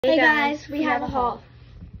Hey guys, we have a haul.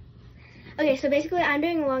 Okay, so basically I'm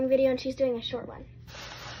doing a long video and she's doing a short one.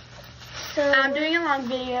 So I'm doing a long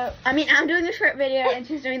video. I'm doing a short video and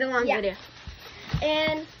she's doing the long video.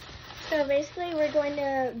 And so basically we're going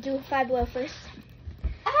to do Five Below first.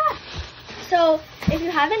 So if you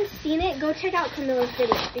haven't seen it, go check out Camila's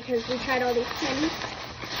video because we tried all these pens.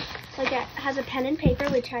 Like it has a pen and paper,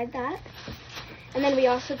 we tried that. And then we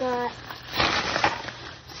also got...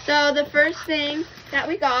 So the first thing that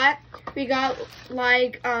we got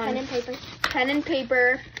like pen and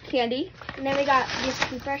paper candy. And then we got these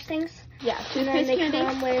toothbrush things. Yeah, and then they candy.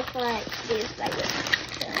 come with like these like this.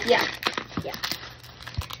 So, yeah.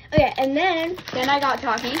 Okay, and then I got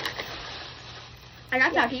Talkies.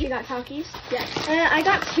 She got Talkies. Yeah. And I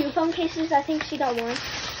got two phone cases. I think she got one.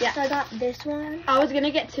 Yeah. So I got this one. I was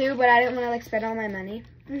gonna get two, but I didn't want to like spend all my money.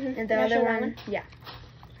 And the other one. Yeah.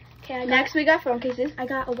 Okay. Next we got phone cases. I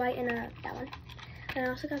got a white and that one. And I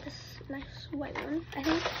also got this nice white one, I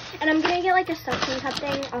think. And I'm gonna get like a suction cup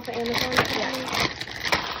thing off of Amazon. Yeah.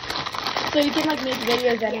 So you can like make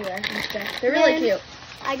videos anywhere and stuff. They're really cute.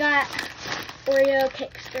 I got Oreo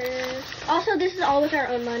Kicksters. Also, this is all with our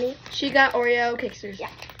own money. She got Oreo Kicksters.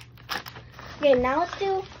 Yeah. Okay, now let's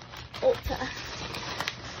do Ulta.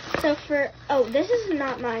 So for, this is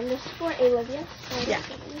not mine. This is for Olivia. So yeah.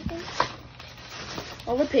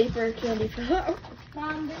 All the paper candy for her.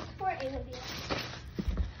 Mom, this is for Olivia.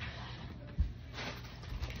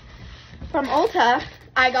 From Ulta,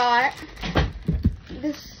 I got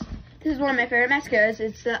this. This is one of my favorite mascaras.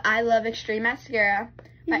 It's the I Love Extreme Mascara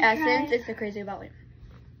by Essence. It's the Crazy About It.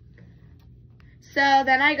 So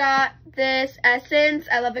then I got this Essence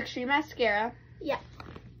I Love Extreme Mascara. Yeah.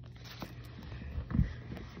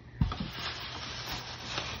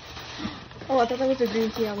 Oh, I thought that was a green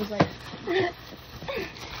tea. I was like...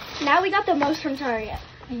 Now we got the most from Target.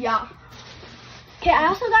 Yeah. Okay, I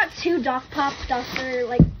also got two Doc Pop Dr.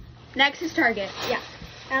 like... Next is Target. Yeah.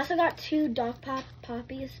 I also got two Doc Pop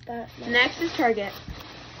Poppies, but... No. Next is Target.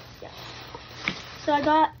 Yeah. So I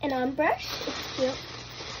got an brush. It's cute.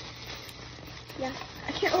 Yeah.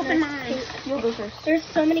 I can't open mine. You'll go first. There's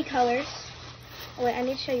so many colors. Oh wait, I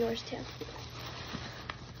need to show yours too.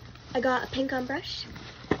 I got a pink brush.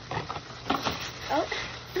 Oh.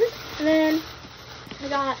 And then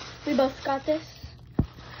we both got this.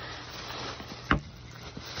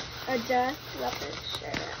 A Just Leopard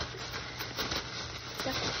shirt.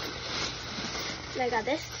 And I got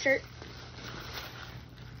this shirt.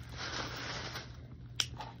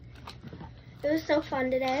 It was so fun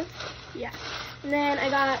today. Yeah. And then I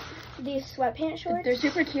got these sweatpants shorts. They're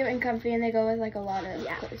super cute and comfy, and they go with like a lot of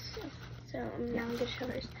clothes. So now I'm gonna show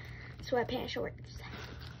her sweatpants shorts.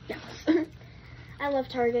 Yes. I love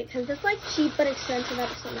Target because it's like cheap but expensive at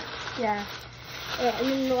the same time. Yeah. Yeah. And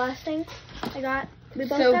then the last thing we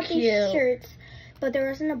both got these shirts, but there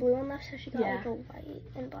wasn't a blue one left, so she got like a white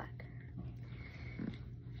and black.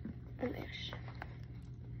 And this.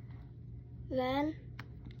 Then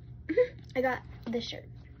I got this shirt.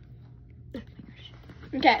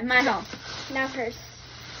 Okay, my haul. Now hers.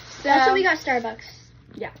 So, also, we got Starbucks.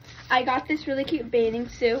 Yeah. I got this really cute bathing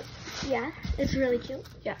suit. Yeah, it's really cute.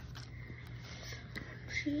 Yeah.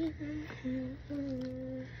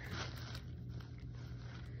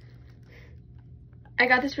 I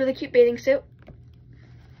got this really cute bathing suit.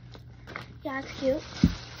 Yeah, it's cute.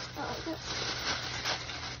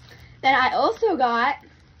 Then I also got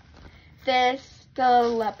the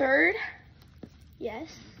leopard. Yes,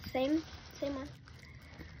 same one.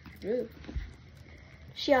 Ooh.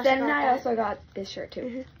 She also also got this shirt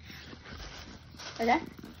too. Okay.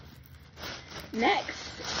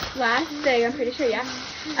 Next, last thing, I'm pretty sure,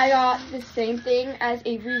 I got the same thing as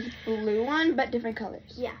Avery's blue one, but different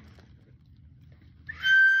colors. Yeah.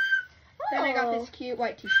 Then I got this cute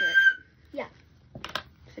white t-shirt. Yeah.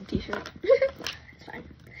 It's a t-shirt. It's fine.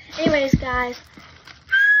 Anyways, guys,